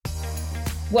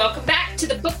Welcome back to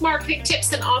the Book Marketing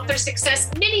Tips and Author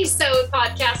Success Mini-Sode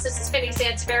podcast. This is Penny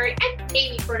Sansevieri and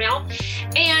Amy Purnell.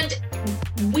 And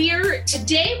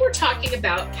today we're talking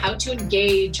about how to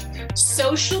engage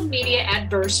social media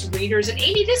adverse readers. And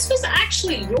Amy, this was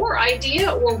actually your idea,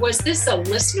 or was this a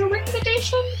listener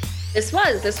recommendation? This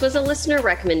was a listener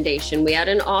recommendation. We had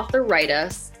an author write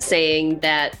us saying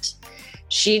that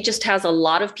she just has a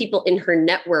lot of people in her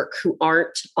network who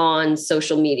aren't on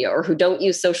social media or who don't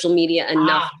use social media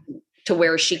enough to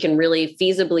where she can really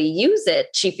feasibly use it,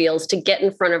 she feels, to get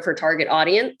in front of her target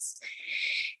audience.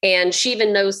 And she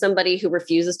even knows somebody who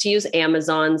refuses to use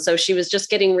Amazon. So she was just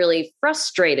getting really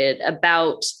frustrated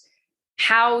about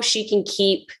how she can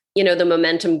keep, the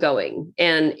momentum going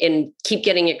and keep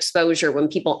getting exposure when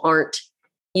people aren't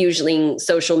using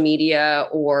social media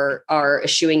or are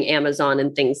eschewing Amazon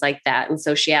and things like that. And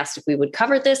so she asked if we would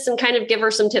cover this and kind of give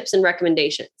her some tips and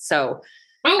recommendations. So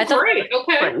great.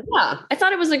 Okay. Yeah, I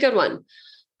thought it was a good one.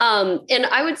 And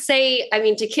I would say,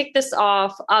 to kick this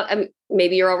off,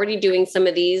 maybe you're already doing some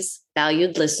of these,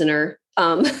 valued listener.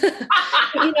 A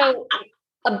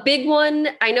big one,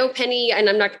 I know, Penny, and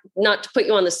I'm not to put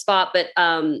you on the spot, but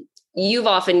you've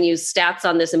often used stats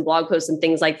on this in blog posts and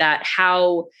things like that,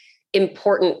 how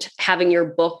important having your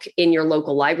book in your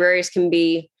local libraries can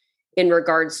be in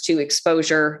regards to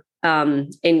exposure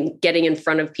and getting in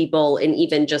front of people. And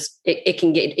even just, it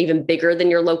can get even bigger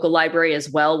than your local library as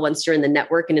well once you're in the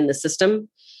network and in the system.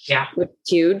 Yeah. Which is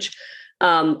huge.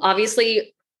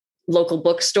 Obviously, local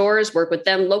bookstores, work with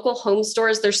them, local home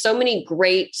stores. There's so many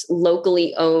great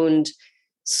locally owned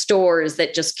stores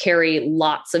that just carry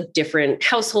lots of different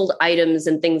household items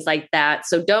and things like that.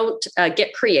 So don't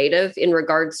get creative in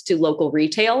regards to local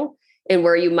retail and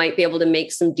where you might be able to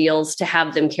make some deals to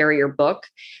have them carry your book.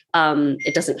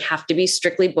 It doesn't have to be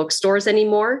strictly bookstores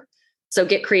anymore. So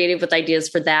get creative with ideas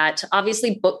for that.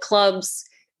 Obviously, book clubs,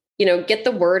 get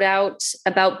the word out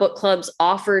about book clubs,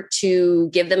 offer to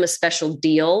give them a special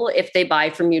deal if they buy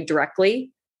from you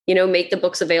directly. Make the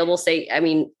books available,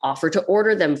 offer to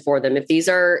order them for them. If these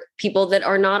are people that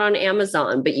are not on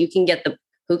Amazon, but you can get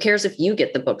who cares if you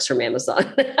get the books from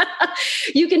Amazon?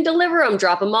 You can deliver them,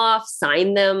 drop them off,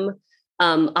 sign them.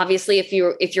 Obviously,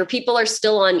 if your people are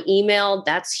still on email,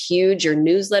 that's huge. Your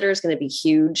newsletter is going to be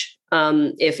huge.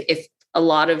 If a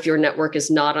lot of your network is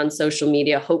not on social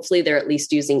media, hopefully they're at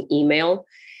least using email.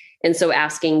 And so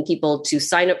asking people to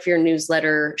sign up for your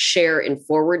newsletter, share and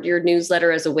forward your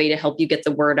newsletter as a way to help you get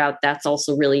the word out. That's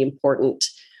also really important.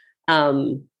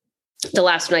 The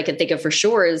last one I can think of for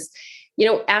sure is,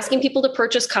 asking people to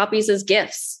purchase copies as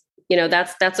gifts.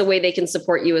 That's a way they can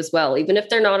support you as well. Even if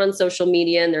they're not on social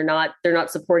media and they're not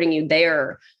supporting you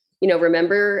there,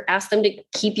 remember, ask them to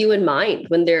keep you in mind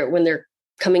when they're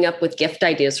coming up with gift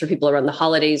ideas for people around the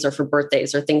holidays or for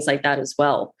birthdays or things like that as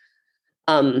well.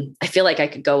 I feel like I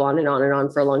could go on and on and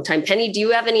on for a long time. Penny, do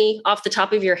you have any off the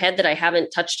top of your head that I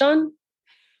haven't touched on?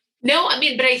 No,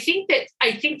 but I think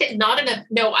that not enough.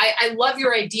 No, I love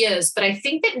your ideas, but I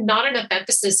think that not enough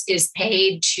emphasis is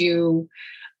paid to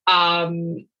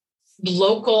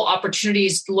local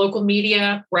opportunities, local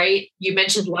media, right? You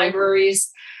mentioned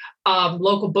libraries,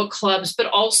 local book clubs, but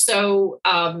also,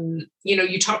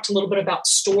 you talked a little bit about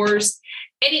stores,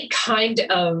 any kind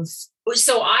of,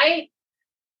 so I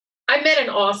met an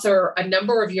author a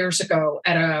number of years ago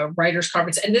at a writers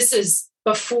conference, and this is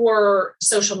before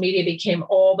social media became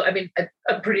old. I'm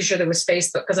pretty sure there was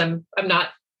Facebook because I'm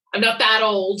not that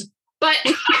old, but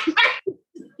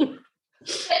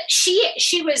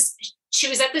she was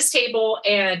at this table,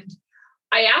 and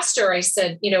I asked her, I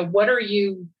said,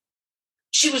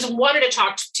 she wanted to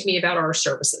talk to me about our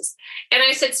services. And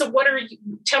I said, so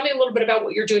tell me a little bit about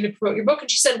what you're doing to promote your book.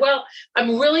 And she said, well,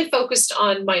 I'm really focused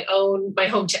on my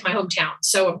hometown.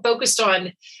 So I'm focused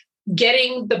on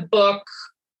getting the book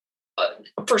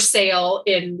for sale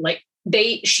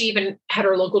she even had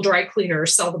her local dry cleaner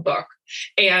sell the book,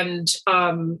 and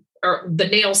or the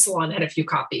nail salon had a few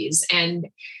copies, and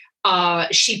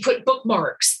she put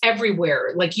bookmarks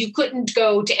everywhere. Like you couldn't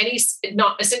go to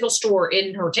not a single store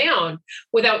in her town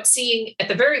without seeing at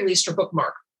the very least her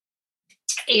bookmark.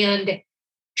 And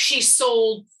she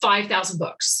sold 5,000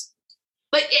 books.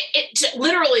 But it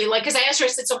literally, because I asked her, I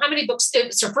said, so how many books? It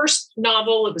was her first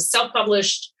novel. It was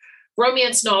self-published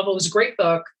romance novel. It was a great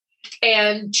book.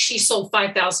 And she sold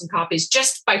 5,000 copies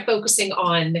just by focusing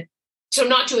on, so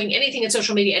not doing anything in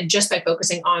social media and just by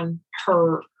focusing on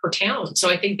her town. So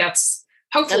I think that's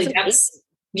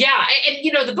yeah.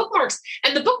 And the bookmarks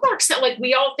that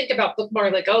we all think about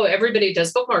bookmark, oh, everybody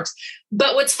does bookmarks.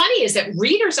 But what's funny is that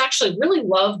readers actually really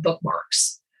love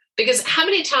bookmarks, because how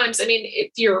many times,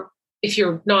 if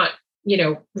you're not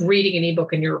reading an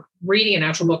ebook and you're reading an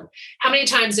actual book. How many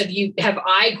times have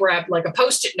I grabbed like a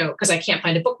Post-it note because I can't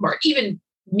find a bookmark? Even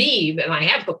me, and I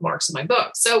have bookmarks in my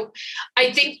book. So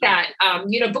I think that,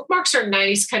 bookmarks are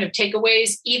nice kind of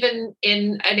takeaways, even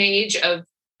in an age of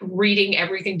reading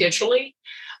everything digitally,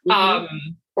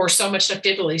 or so much stuff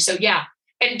digitally. So yeah.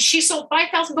 And she sold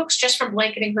 5,000 books just from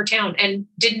blanketing her town and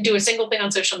didn't do a single thing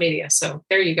on social media. So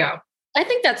there you go. I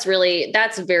think that's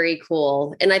very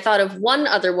cool. And I thought of one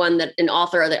other one that an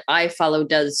author that I follow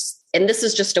does, and this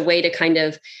is just a way to kind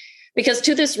of, because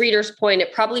to this reader's point,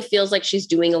 it probably feels like she's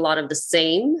doing a lot of the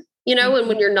same, and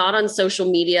when you're not on social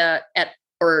media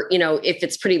if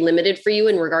it's pretty limited for you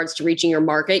in regards to reaching your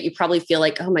market, you probably feel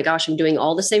like, oh my gosh, I'm doing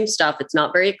all the same stuff. It's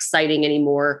not very exciting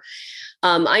anymore.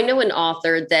 I know an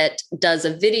author that does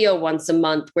a video once a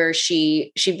month where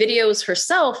she videos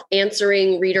herself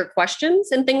answering reader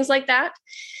questions and things like that.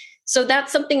 So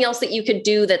that's something else that you could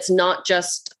do that's not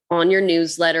just on your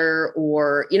newsletter,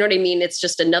 or, you know what I mean? It's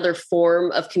just another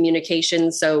form of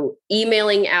communication. So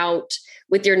emailing out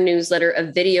with your newsletter a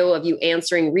video of you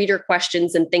answering reader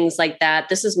questions and things like that.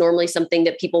 This is normally something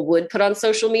that people would put on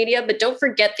social media, but don't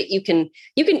forget that you can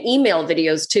email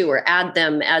videos too, or add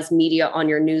them as media on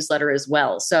your newsletter as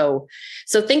well. So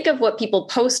think of what people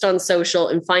post on social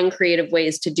and find creative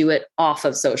ways to do it off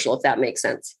of social, if that makes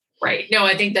sense. Right. No,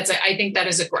 I think that's a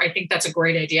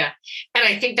great idea. And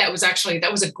I think that was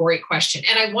a great question.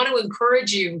 And I want to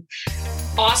encourage you,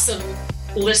 awesome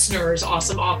listeners,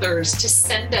 awesome authors, to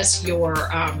send us your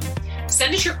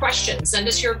questions, send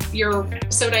us your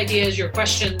episode ideas, your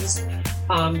questions,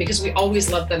 because we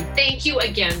always love them. Thank you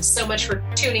again so much for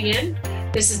tuning in.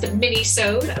 This is the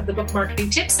mini-sode of the Book Marketing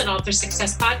Tips and Author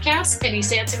Success Podcast. Penny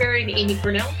Sansevieri and Amy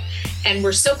Cornell. And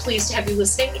we're so pleased to have you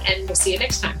listening, and we'll see you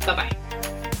next time. Bye-bye.